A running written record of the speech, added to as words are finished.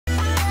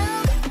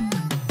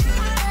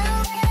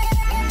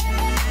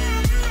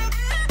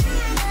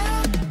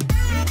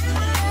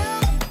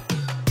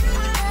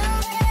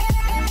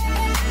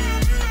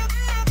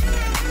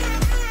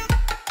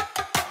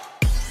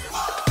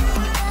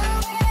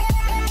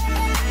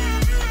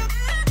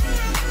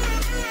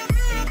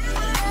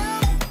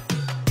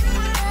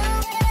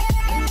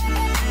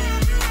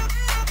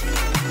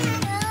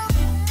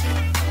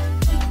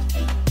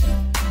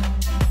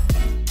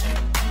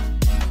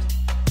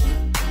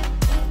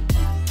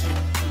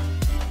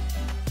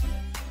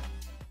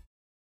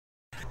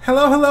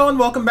Hello, and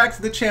welcome back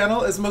to the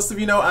channel. As most of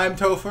you know, I'm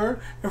Topher.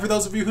 And for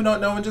those of you who don't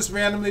know and just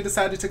randomly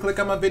decided to click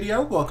on my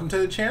video, welcome to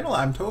the channel.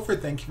 I'm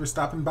Topher. Thank you for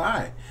stopping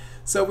by.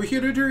 So we're here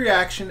to do a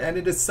reaction, and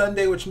it is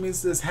Sunday, which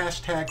means this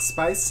hashtag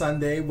Spice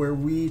Sunday, where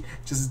we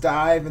just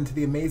dive into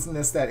the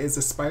amazingness that is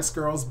the Spice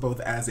Girls, both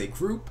as a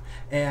group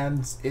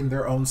and in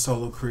their own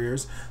solo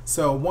careers.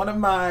 So one of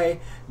my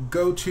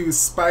go-to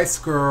Spice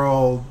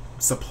Girl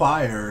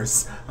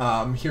suppliers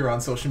here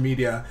on social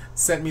media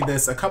sent me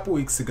this a couple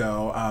weeks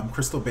ago.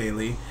 Crystal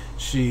Bailey,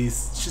 she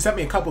sent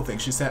me a couple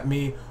things. She sent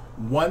me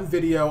one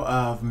video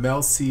of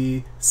Mel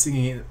C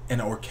singing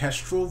an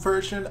orchestral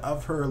version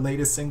of her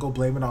latest single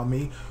Blame It On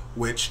Me,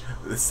 which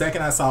the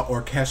second I saw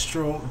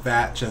orchestral,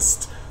 that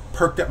just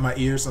perked up my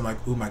ears. I'm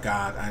like, oh my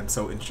god, I'm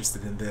so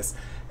interested in this,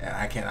 and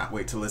I cannot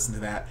wait to listen to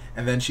that.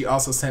 And then she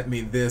also sent me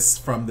this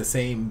from the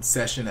same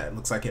session, it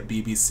looks like at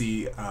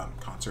BBC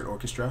Concert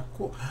Orchestra,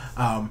 cool,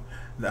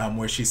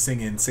 where she's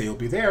singing Say You'll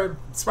Be There,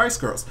 Spice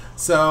Girls.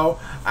 So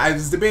I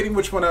was debating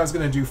which one I was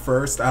going to do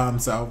first.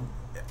 So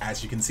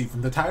as you can see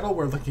from the title,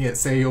 we're looking at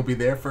Say You'll Be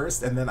There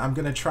first, and then I'm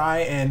going to try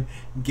and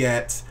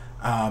get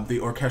the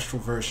orchestral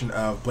version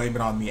of Blame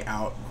It On Me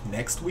out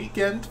next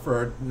weekend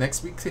for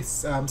next week's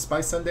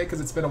Spice Sunday,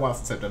 because it's been a while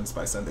since I've done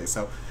Spice Sunday,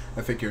 so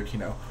I figured, you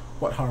know,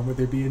 what harm would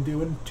there be in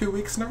doing 2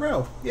 weeks in a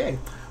row? Yay!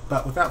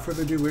 But without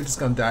further ado, we're just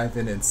going to dive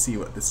in and see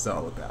what this is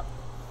all about.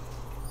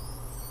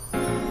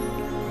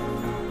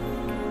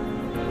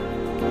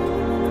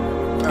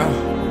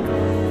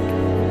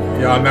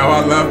 Y'all know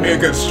I love me a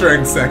good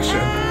string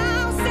section.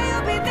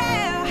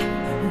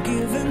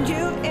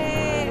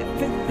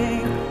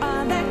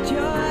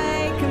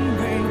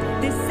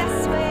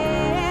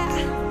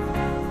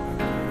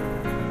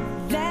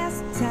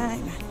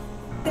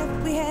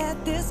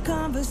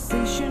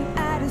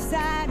 I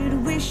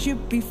decided we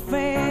should be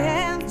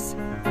friends,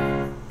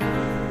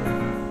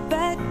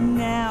 but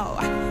now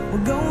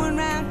we're going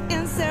round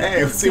in circles.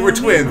 Hey, see, we're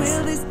twins.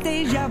 Will this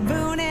deja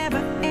vu never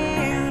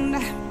end?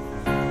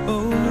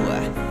 Oh,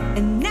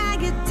 and now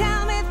you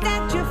tell me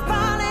that you're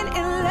falling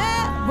in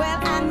love. Well,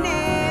 I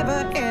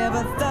never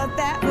ever thought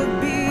that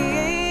would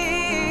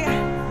be.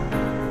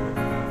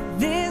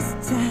 This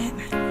time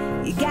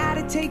you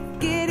gotta take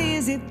it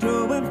easy,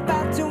 throwing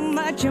far too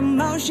much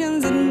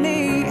emotions at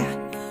me.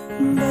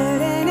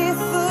 But any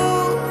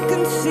fool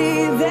can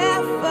see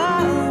they're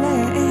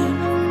falling.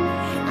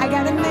 I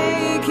gotta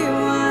make you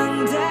understand.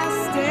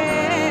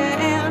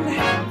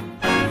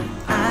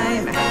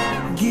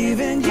 I'm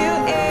giving you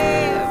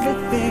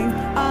everything,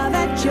 all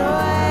that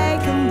joy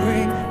can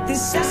bring.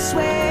 This I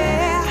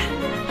swear.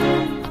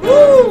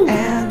 Woo!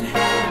 And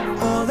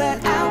all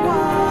that I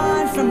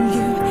want from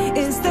you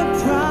is the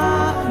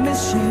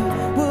promise you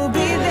will be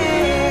there.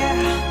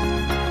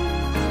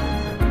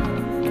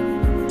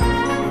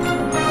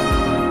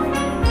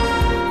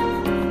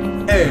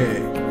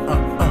 Hey,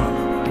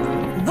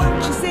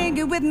 Won't you sing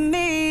it with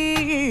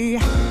me?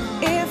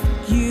 If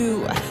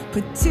you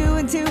put two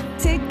and two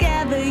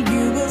together,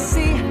 you will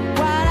see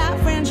what our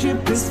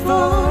friendship is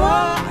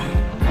for.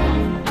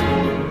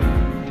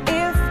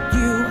 If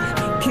you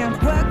can't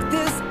work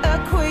this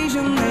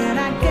equation, then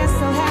I guess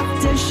I'll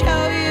have to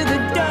show you the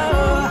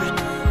door.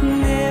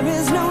 There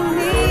is no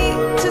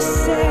need to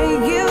say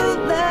you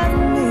love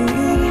me.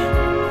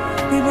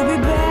 It would be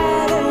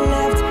better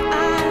left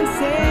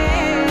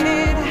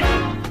unsaid.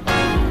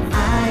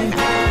 I'm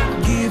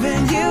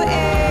giving you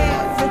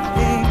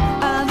everything,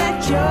 all that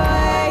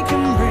joy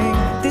can bring.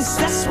 This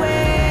I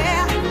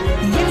swear,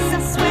 yes I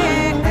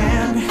swear.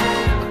 And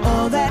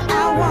all that I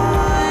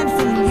want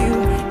from you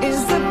is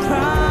the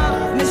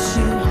promise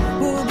you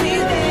will be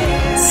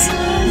there.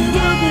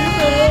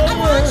 Yeah, I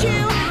want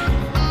you.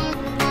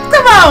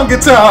 come on,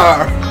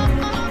 guitar!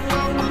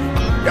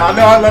 Y'all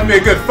know I love me a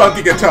good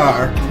funky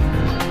guitar.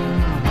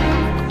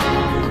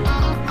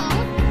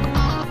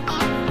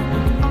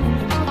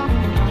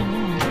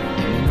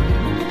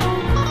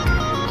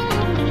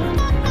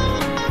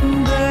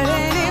 But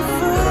any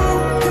fool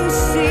can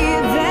see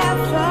they're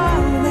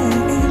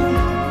falling.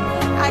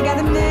 I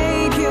gotta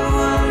make you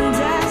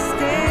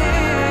understand.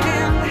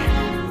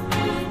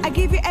 I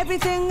give you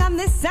everything on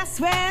this, I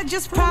swear.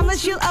 Just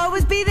promise you'll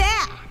always be there.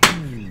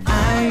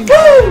 I'm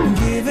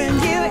giving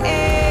you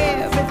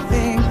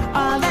everything,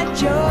 all that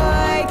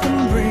joy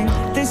can bring.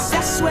 This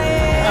I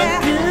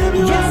swear,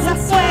 yes I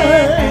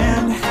swear.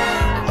 And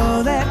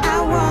all that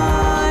I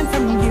want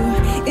from you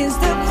is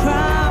the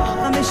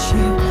promise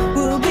you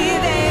will be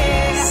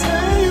there.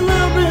 Say you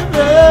will be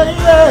there,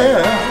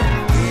 yeah.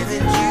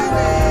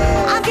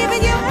 I'm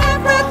giving you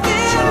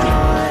everything,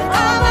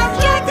 all that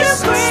you can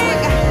bring.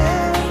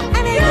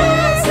 And it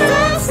is so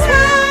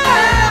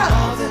sad.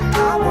 All that I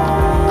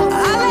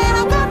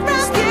want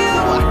from you,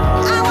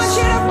 I want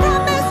you to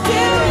promise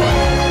you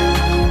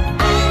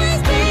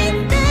always be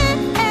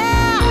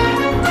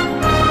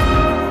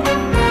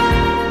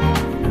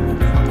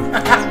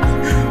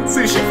there.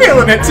 See, she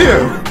feeling it too.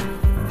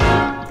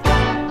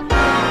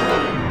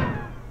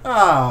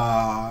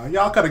 Ah,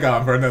 y'all could have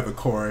gone for another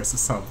chorus or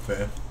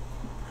something.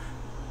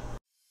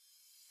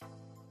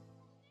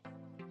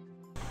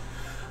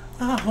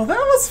 Oh, well, that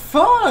was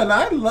fun.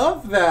 I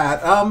love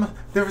that.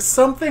 There was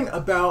something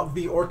about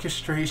the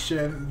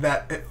orchestration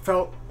that it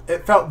felt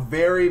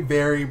very,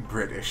 very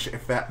British,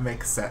 if that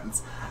makes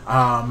sense.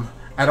 I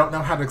don't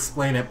know how to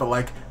explain it, but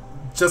like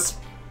just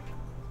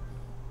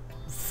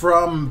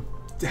from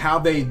how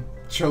they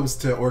chose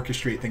to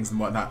orchestrate things and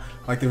whatnot,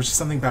 like there was just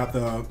something about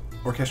the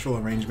orchestral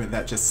arrangement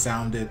that just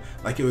sounded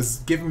like it was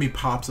giving me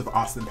pops of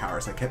Austin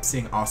Powers. I kept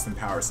seeing Austin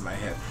Powers in my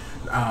head.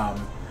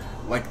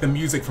 Like the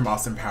music from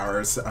Austin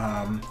Powers,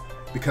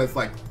 because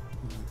like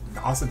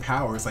Austin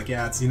Powers, like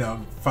yeah, it's, you know,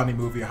 funny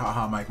movie,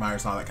 haha, Mike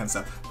Myers and all that kind of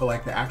stuff, but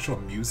like the actual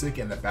music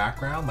in the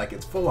background, like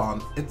it's full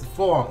on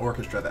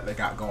orchestra that they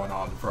got going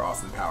on for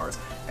Austin Powers,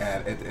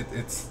 and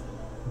it's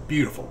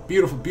beautiful,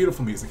 beautiful,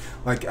 beautiful music.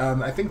 Like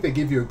I think they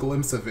give you a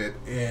glimpse of it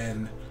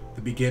in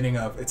the beginning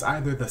of, it's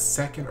either the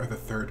second or the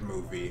third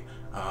movie,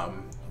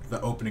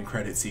 the opening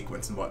credit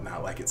sequence and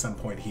whatnot. Like at some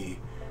point he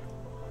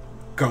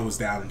goes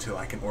down into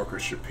like an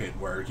orchestra pit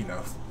where, you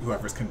know,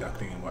 whoever's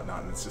conducting and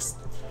whatnot, and it's just,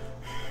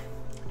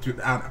 dude,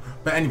 I don't know.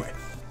 But anyway,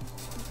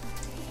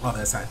 all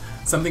that aside,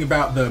 something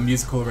about the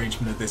musical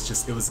arrangement of this,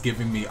 just, it was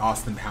giving me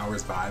Austin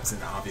Powers vibes,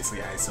 and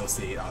obviously I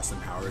associate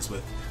Austin Powers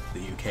with the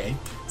UK,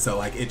 so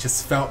like it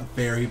just felt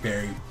very,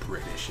 very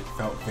British. It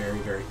felt very,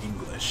 very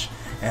English,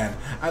 and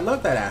I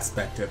love that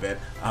aspect of it.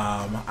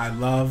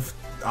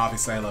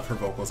 Obviously I love her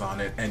vocals on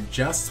it, and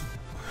just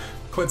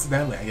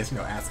coincidentally, I guess, you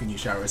know, asking you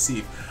shall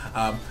receive,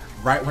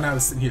 right when I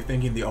was sitting here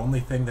thinking the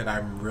only thing that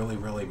I'm really,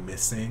 really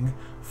missing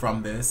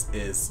from this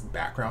is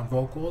background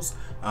vocals,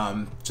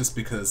 just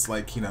because,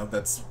 like, you know,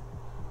 that's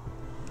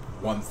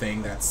one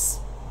thing that's,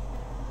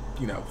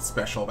 you know,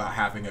 special about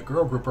having a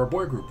girl group or a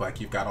boy group. Like,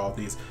 you've got all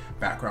these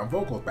background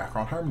vocals,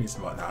 background harmonies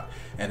and whatnot,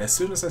 and as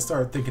soon as I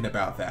started thinking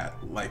about that,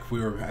 like,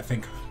 we were, I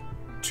think,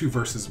 we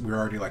were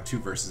already like 2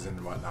 verses in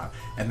and whatnot,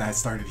 and I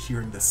started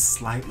hearing this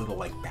slight little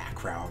like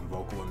background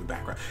vocal in the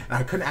background, and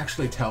I couldn't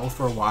actually tell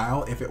for a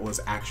while if I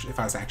was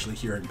actually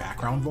hearing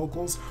background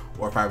vocals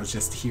or if I was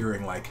just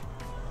hearing like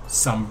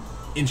some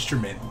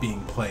instrument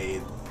being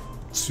played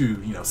to,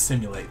 you know,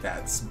 simulate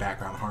that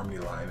background harmony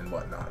line and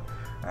whatnot,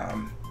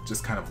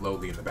 just kind of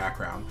lowly in the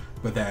background.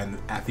 But then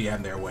at the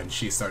end there, when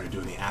she started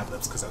doing the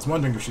ad-libs, because I was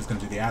wondering if she was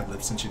going to do the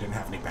ad-libs since she didn't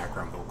have any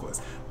background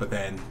vocalists, but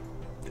then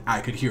I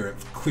could hear it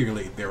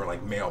clearly. There were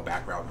like male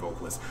background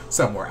vocalists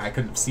somewhere. I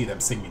couldn't see them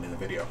singing in the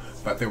video,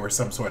 but there were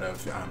some sort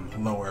of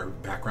lower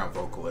background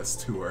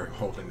vocalists who were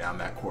holding down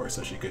that chorus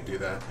so she could do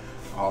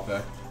all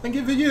the "I'm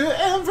giving you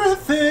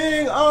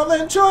everything, all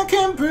that joy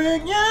can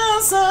bring,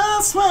 yes I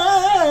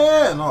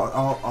swear," and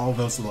all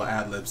those little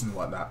ad libs and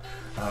whatnot.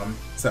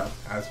 So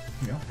I was,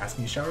 you know,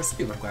 asking you shall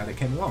receive. I'm glad it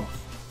came along.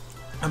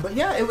 But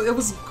yeah, it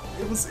was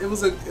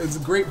a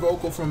great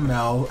vocal from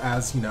Mel,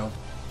 as you know,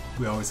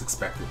 we always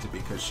expect it to be,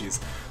 because she's,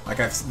 like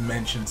I've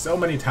mentioned so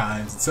many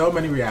times, so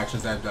many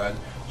reactions I've done,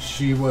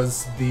 she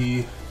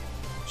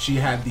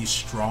had the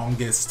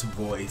strongest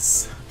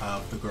voice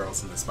of the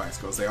girls in the Spice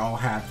Girls. They all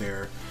had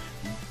their,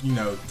 you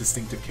know,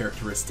 distinctive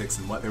characteristics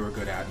and what they were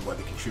good at and what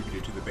they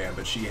contributed to the band,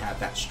 but she had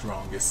that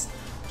strongest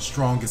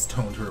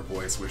tone to her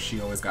voice, where she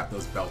always got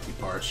those belty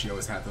parts. She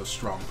always had those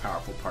strong,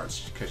 powerful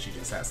parts, because she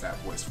just has that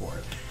voice for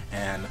it.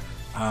 And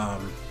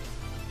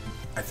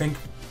I think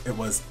it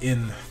was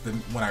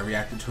when I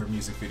reacted to her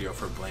music video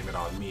for Blame It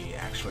On Me,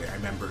 actually, I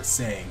remember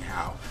saying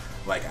how,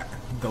 like,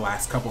 the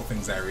last couple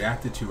things I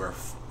reacted to are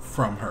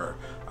from her.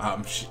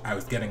 I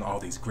was getting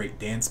all these great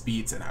dance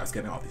beats, and I was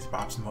getting all these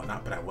bops and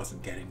whatnot, but I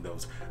wasn't getting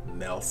those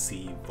Mel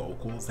C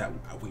vocals that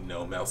we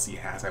know Mel C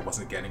has. I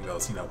wasn't getting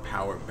those, you know,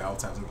 power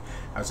belts. I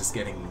was just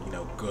getting, you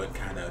know, good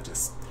kind of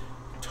just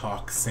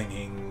talk,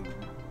 singing,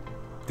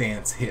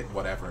 dance, hit,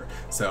 whatever.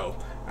 So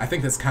I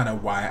think that's kind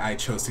of why I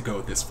chose to go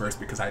with this first,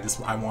 because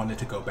I wanted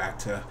to go back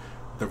to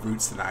the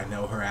roots that I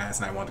know her as,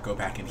 and I wanted to go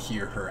back and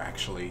hear her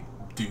actually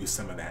do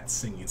some of that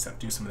singing stuff,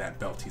 do some of that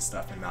belty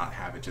stuff, and not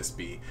have it just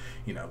be,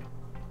 you know,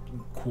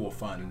 cool,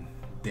 fun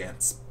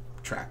dance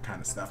track kind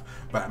of stuff.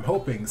 But I'm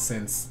hoping,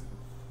 since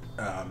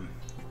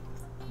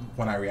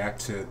when I react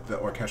to the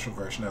orchestral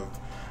version of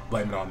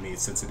Blame It On Me,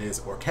 since it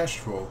is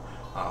orchestral,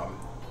 I'm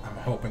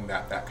hoping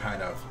that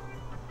kind of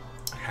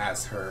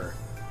has her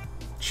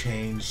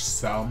change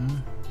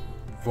some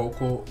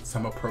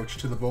approach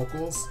to the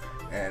vocals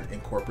and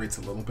incorporates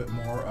a little bit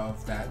more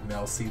of that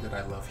Mel C that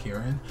I love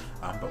hearing,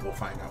 but we'll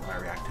find out when I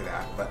react to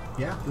that. But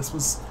yeah, this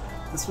was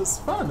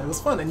fun. It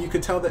was fun, and you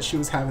could tell that she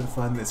was having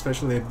fun,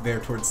 especially there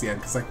towards the end,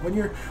 because like when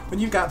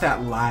you got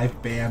that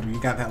live band, or you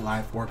got that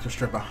live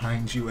orchestra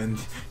behind you, and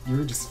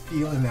you're just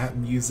feeling that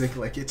music,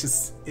 like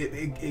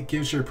it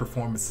gives your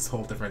performance this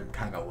whole different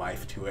kind of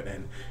life to it,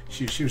 and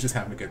she was just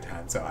having a good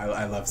time. So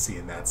I love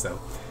seeing that.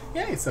 So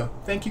yay! So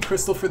thank you,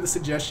 Crystal, for the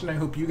suggestion. I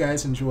hope you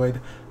guys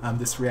enjoyed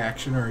this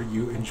reaction, or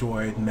you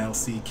enjoyed Mel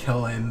C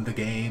killing the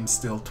game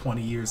still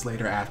 20 years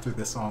later after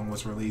the song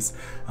was released,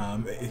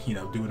 you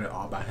know, doing it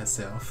all by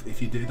herself.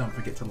 If you did, don't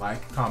forget to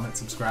like, comment,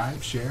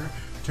 subscribe, share,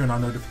 Turn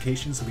on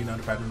notifications to be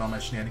notified when all my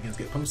shenanigans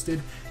get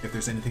posted. If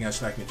there's anything else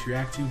you'd like me to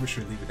react to, be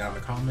sure to leave it down in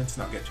the comments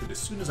and I'll get to it as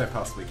soon as I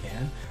possibly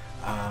can.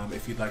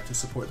 If you'd like to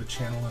support the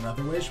channel in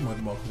other ways, you're more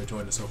than welcome to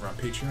join us over on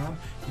Patreon.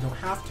 You don't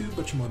have to,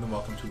 but you're more than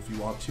welcome to if you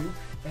want to.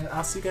 And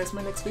I'll see you guys in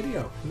my next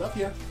video. Love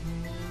ya.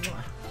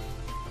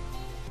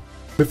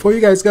 Before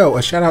you guys go,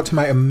 a shout out to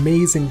my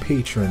amazing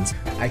patrons.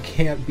 I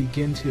can't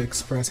begin to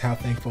express how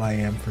thankful I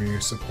am for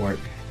your support.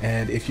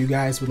 And if you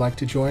guys would like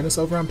to join us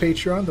over on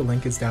Patreon, the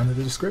link is down in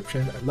the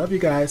description. I love you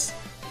guys.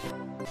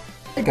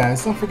 Hey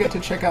guys, don't forget to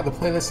check out the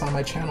playlist on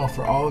my channel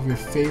for all of your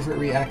favorite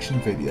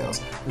reaction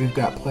videos. We've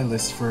got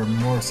playlists for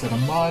Morissette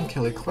Amon,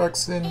 Kelly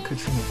Clarkson,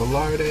 Katrina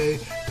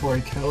Velarde,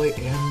 Tori Kelly,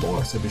 and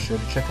more, so be sure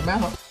to check them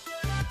out.